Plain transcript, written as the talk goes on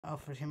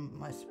Offer him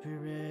my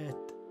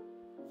spirit.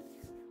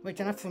 Wait,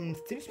 can I offer him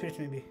 3 spirits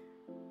maybe?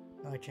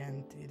 No, I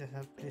can't. He doesn't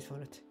have place for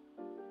it.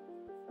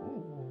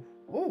 Oh,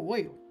 oh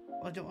wait.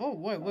 Oh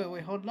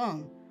wait, hold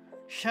on.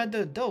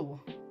 Shadow Doe.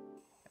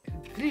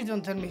 Please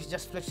don't tell me he's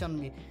just flexing on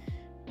me.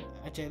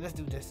 Okay, let's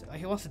do this.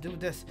 He wants to do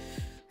this.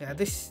 Yeah,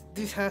 this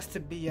has to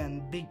be a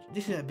big.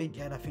 This is a big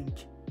L, I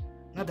think.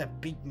 Not a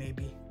big,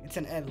 maybe. It's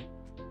an L.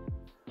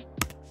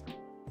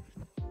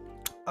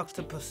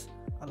 Octopus,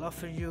 I'll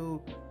offer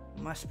you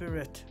my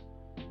spirit.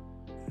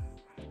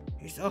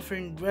 He's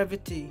offering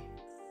gravity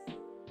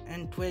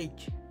and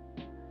quake.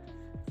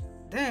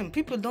 Damn,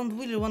 people don't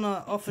really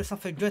wanna offer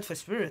something good for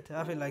spirit.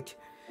 I feel like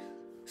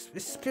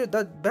is spirit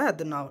that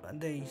bad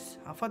nowadays?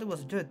 I thought it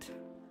was good.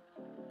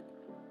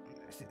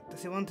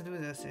 Does he want to do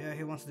this? Yeah,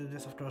 he wants to do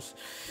this, of course.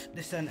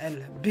 This is an L,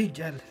 big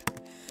L.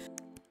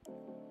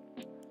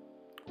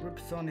 Rip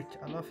Sonic,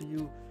 I love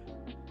you.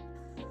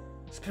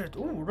 Spirit,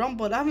 oh,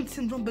 Rumble. I haven't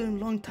seen Rumble in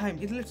a long time.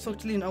 It looks so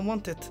clean. I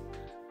want it.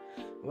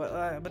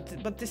 Well,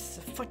 but this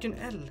fucking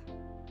L.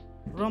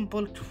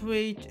 Rumble,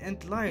 Quake,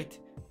 and Light.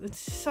 It's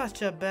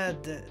such a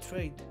bad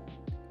trade.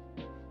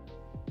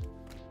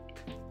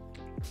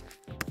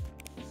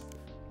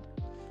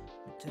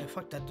 But,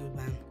 fuck that dude,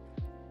 man.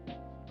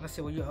 Let's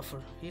see what you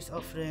offer. He's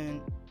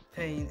offering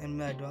pain and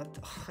mad.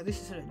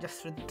 This is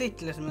just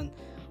ridiculous, man.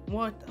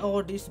 What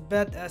are these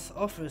badass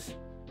offers?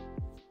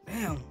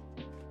 Damn.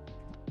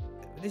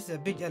 This is a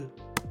big L.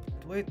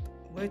 Wait,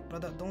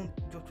 brother, don't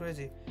go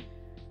crazy.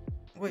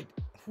 Wait,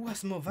 who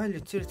has more value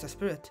to a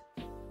spirit?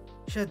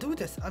 Should I do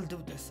this? I'll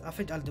do this. I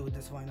think I'll do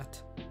this. Why not?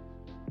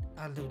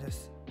 I'll do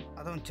this.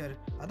 I don't care.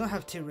 I don't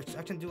have T-Rex.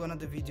 I can do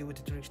another video with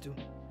the T-Rex too.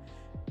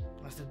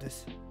 Let's do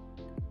this.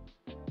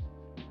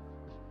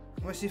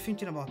 What's he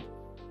thinking about?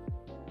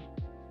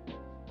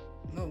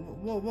 No,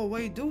 what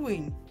are you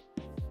doing?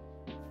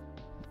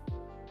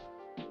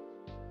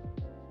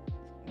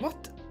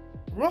 What?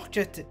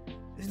 Rocket?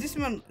 Is this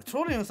man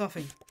trolling or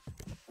something?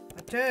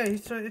 Okay,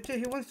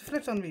 he wants to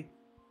flex on me.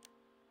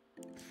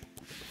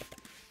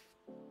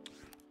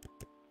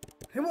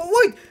 Hey,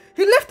 wait!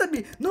 He left at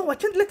me! No, I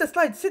can't let that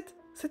slide. Sit.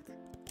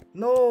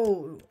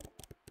 No.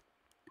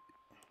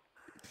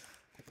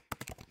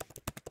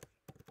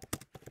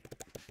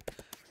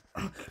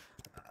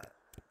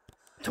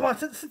 Come on,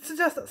 sit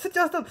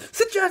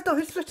just down.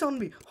 He's flexing on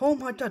me. Oh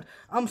my god,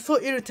 I'm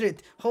so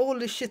irritated.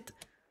 Holy shit.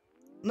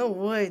 No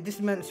way, this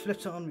man is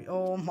flexing on me.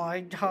 Oh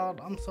my god,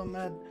 I'm so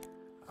mad.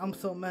 I'm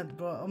so mad,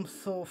 bro. I'm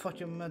so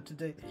fucking mad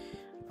today.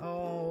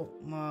 Oh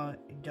my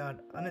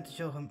god, I need to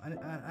show him.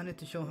 I need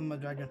to show him my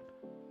dragon.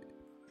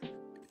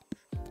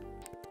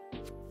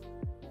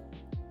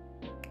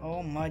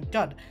 Oh my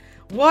god,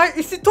 why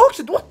is he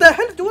talking? What the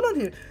hell is going on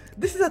here?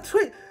 This is a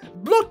trade.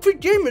 Block 3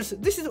 gamers.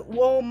 This is,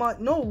 oh my,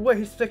 no way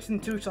he's flexing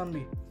tricks on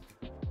me.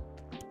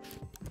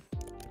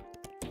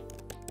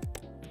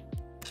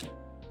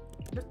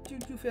 Let's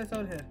you face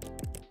out here.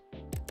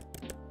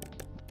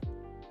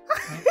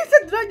 It's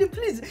a dragon,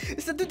 please.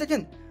 It's a dude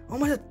again. Oh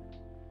my god.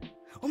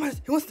 Oh my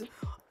god. He wants to.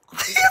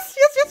 Yes.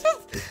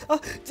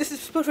 This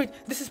is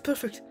perfect. This is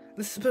perfect.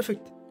 Let's do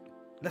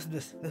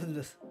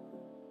this.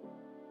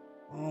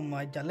 Oh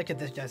my god. Look at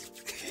this, guys.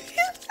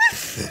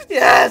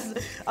 Yes.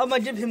 I'm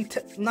gonna give him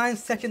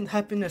 9-second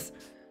happiness.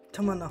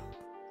 Come on now.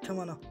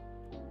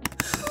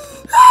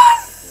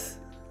 Yes.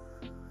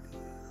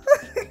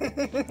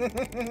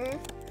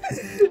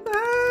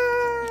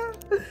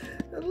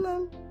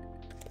 Hello.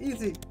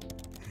 Easy.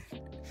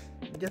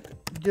 Get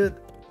good.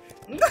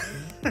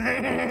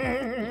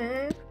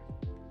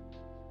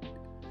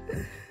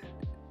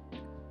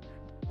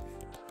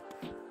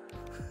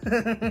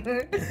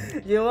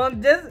 You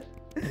want this?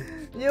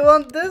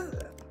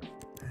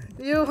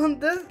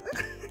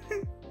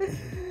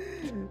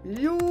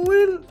 You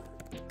will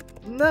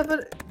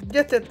never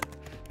get it.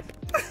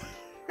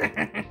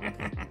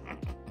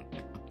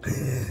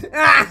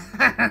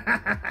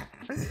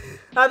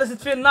 How does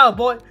it feel now,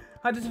 boy?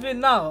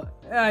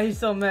 Yeah, he's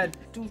so mad.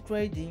 To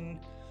trading.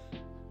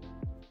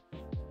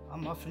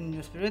 I'm offering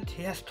you spirit.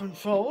 He has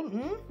control.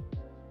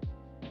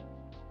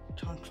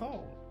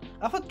 Control.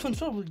 I thought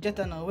control would get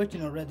an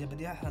awakening already, but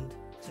he hasn't.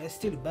 So it's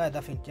still bad,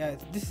 I think. Yeah,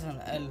 this is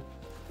an L.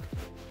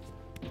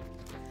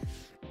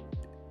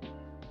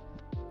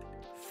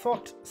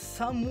 Fort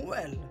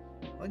Samuel.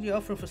 What do you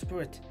offer for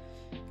spirit?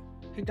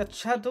 He got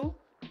Shadow,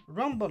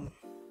 Rumble.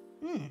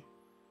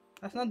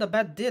 That's not a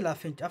bad deal, I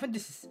think. I think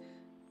this is.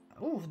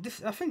 Oh,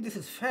 I think this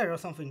is fair or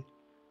something.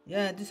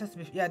 Yeah, this has to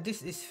be. Yeah,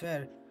 this is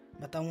fair,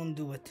 but I won't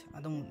do it.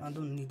 I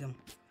don't need them.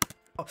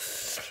 Oh,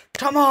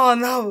 come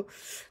on now.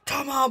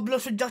 Come on,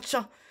 Bluffy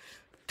Gotcha.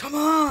 Come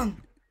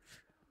on.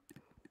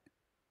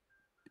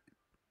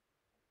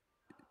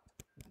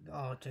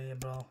 Oh, okay,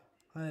 bro.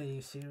 Are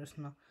you serious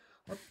now?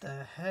 What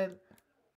the hell?